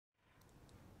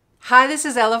Hi, this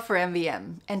is Ella for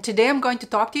MVM, and today I'm going to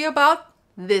talk to you about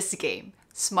this game,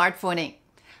 Smartphone Inc.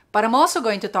 But I'm also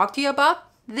going to talk to you about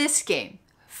this game,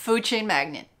 Food Chain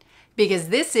Magnate, because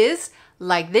this is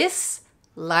like this,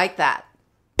 like that.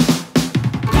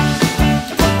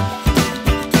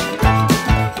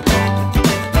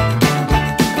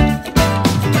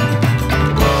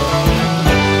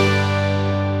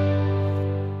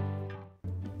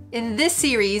 In this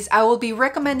series, I will be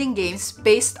recommending games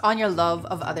based on your love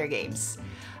of other games.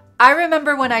 I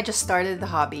remember when I just started the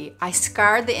hobby, I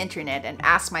scoured the internet and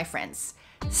asked my friends,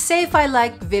 say if I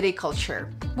like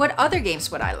viticulture, what other games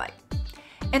would I like?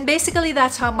 And basically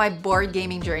that's how my board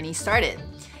gaming journey started.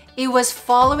 It was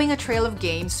following a trail of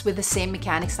games with the same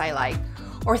mechanics I like,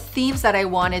 or themes that I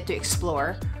wanted to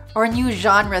explore, or new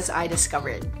genres I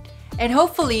discovered. And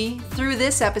hopefully, through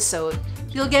this episode,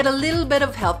 you'll get a little bit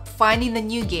of help finding the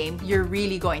new game you're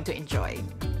really going to enjoy.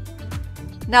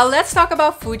 Now let's talk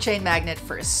about Food Chain Magnate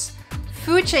first.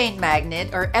 Food Chain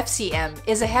Magnate, or FCM,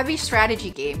 is a heavy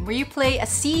strategy game where you play a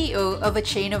CEO of a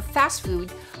chain of fast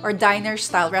food or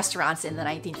diner-style restaurants in the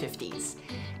 1950s.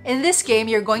 In this game,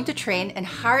 you're going to train and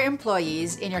hire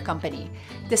employees in your company,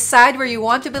 decide where you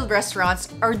want to build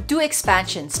restaurants, or do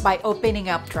expansions by opening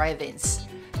up drive-ins.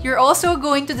 You're also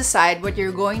going to decide what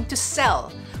you're going to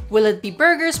sell. Will it be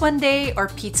burgers one day or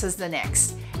pizzas the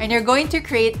next? And you're going to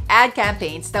create ad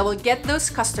campaigns that will get those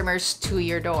customers to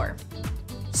your door.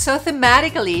 So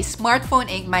thematically, Smartphone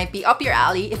Inc. might be up your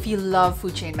alley if you love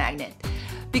Food Chain Magnate.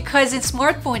 Because in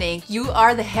Smartphone Inc., you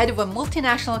are the head of a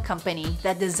multinational company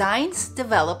that designs,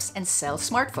 develops, and sells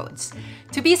smartphones.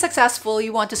 To be successful,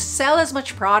 you want to sell as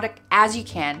much product as you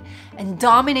can and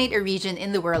dominate a region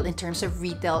in the world in terms of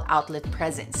retail outlet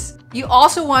presence. You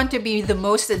also want to be the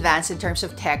most advanced in terms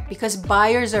of tech because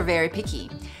buyers are very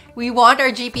picky. We want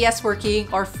our GPS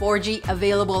working or 4G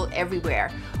available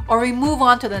everywhere, or we move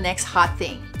on to the next hot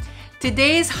thing.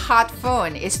 Today's hot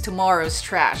phone is tomorrow's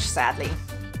trash, sadly.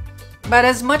 But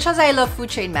as much as I love Food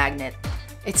Chain Magnate,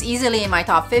 it's easily in my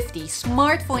top 50,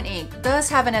 Smartphone Inc. does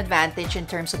have an advantage in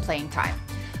terms of playing time.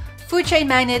 Food Chain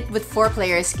Magnate with 4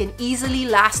 players can easily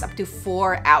last up to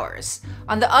 4 hours.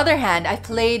 On the other hand, I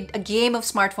played a game of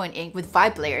Smartphone Inc. with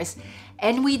 5 players,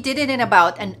 and we did it in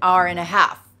about an hour and a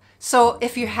half. So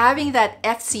if you're having that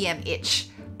FCM itch,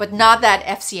 but not that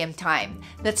FCM time,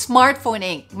 that Smartphone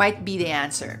Inc. might be the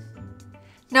answer.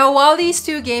 Now, while these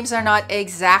two games are not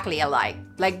exactly alike,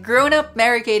 like Grown Up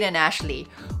Mary-Kate and Ashley,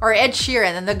 or Ed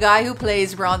Sheeran and the guy who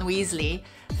plays Ron Weasley,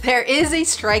 there is a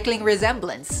striking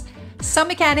resemblance. Some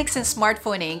mechanics in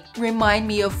Smartphone Inc. remind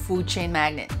me of Food Chain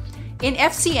Magnate. In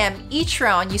FCM, each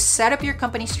round you set up your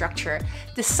company structure,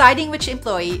 deciding which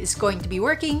employee is going to be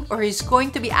working or is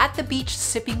going to be at the beach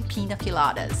sipping pina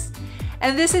coladas.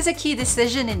 And this is a key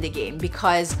decision in the game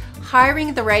because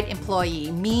hiring the right employee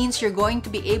means you're going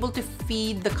to be able to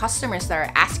feed the customers that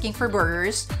are asking for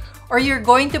burgers, or you're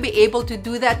going to be able to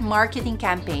do that marketing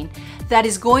campaign that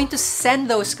is going to send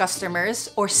those customers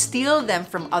or steal them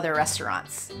from other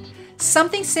restaurants.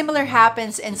 Something similar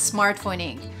happens in Smartphone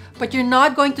Inc., but you're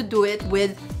not going to do it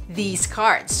with these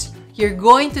cards. You're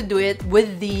going to do it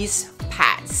with these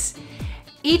pads.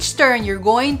 Each turn, you're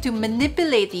going to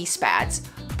manipulate these pads,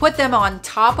 put them on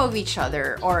top of each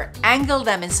other, or angle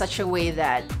them in such a way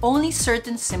that only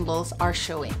certain symbols are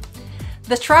showing.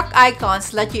 The truck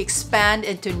icons let you expand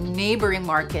into neighboring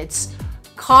markets.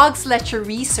 Cogs let you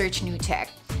research new tech.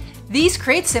 These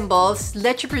crate symbols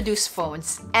let you produce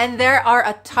phones, and there are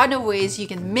a ton of ways you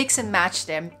can mix and match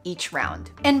them each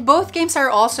round. And both games are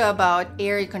also about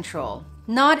area control,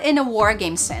 not in a war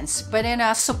game sense, but in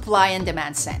a supply and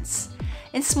demand sense.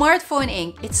 In Smartphone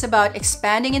Inc., it's about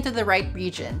expanding into the right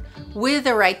region, with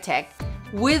the right tech,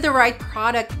 with the right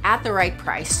product at the right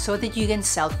price so that you can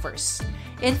sell first.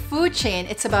 In Food Chain,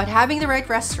 it's about having the right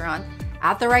restaurant,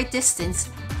 at the right distance,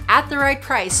 at the right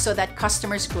price so that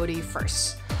customers go to you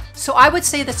first. So I would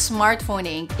say that Smartphone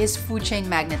Inc. is Food Chain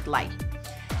Magnate Lite.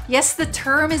 Yes, the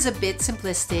term is a bit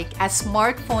simplistic as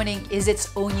Smartphone Inc. is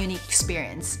its own unique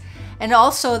experience. And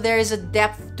also there is a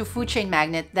depth to Food Chain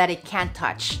Magnate that it can't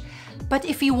touch. But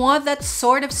if you want that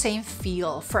sort of same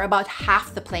feel for about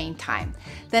half the playing time,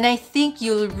 then I think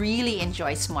you'll really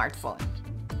enjoy Smartphone.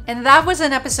 And that was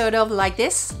an episode of Like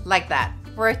This, Like That,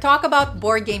 where I talk about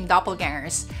board game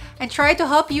doppelgangers and try to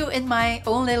help you in my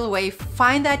own little way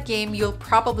find that game you'll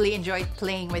probably enjoy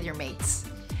playing with your mates.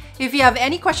 If you have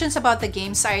any questions about the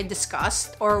games I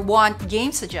discussed or want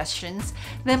game suggestions,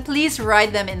 then please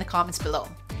write them in the comments below.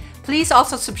 Please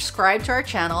also subscribe to our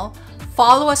channel,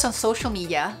 follow us on social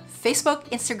media, Facebook,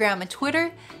 Instagram, and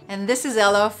Twitter. And this is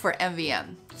Ella for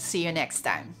MVM. See you next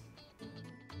time.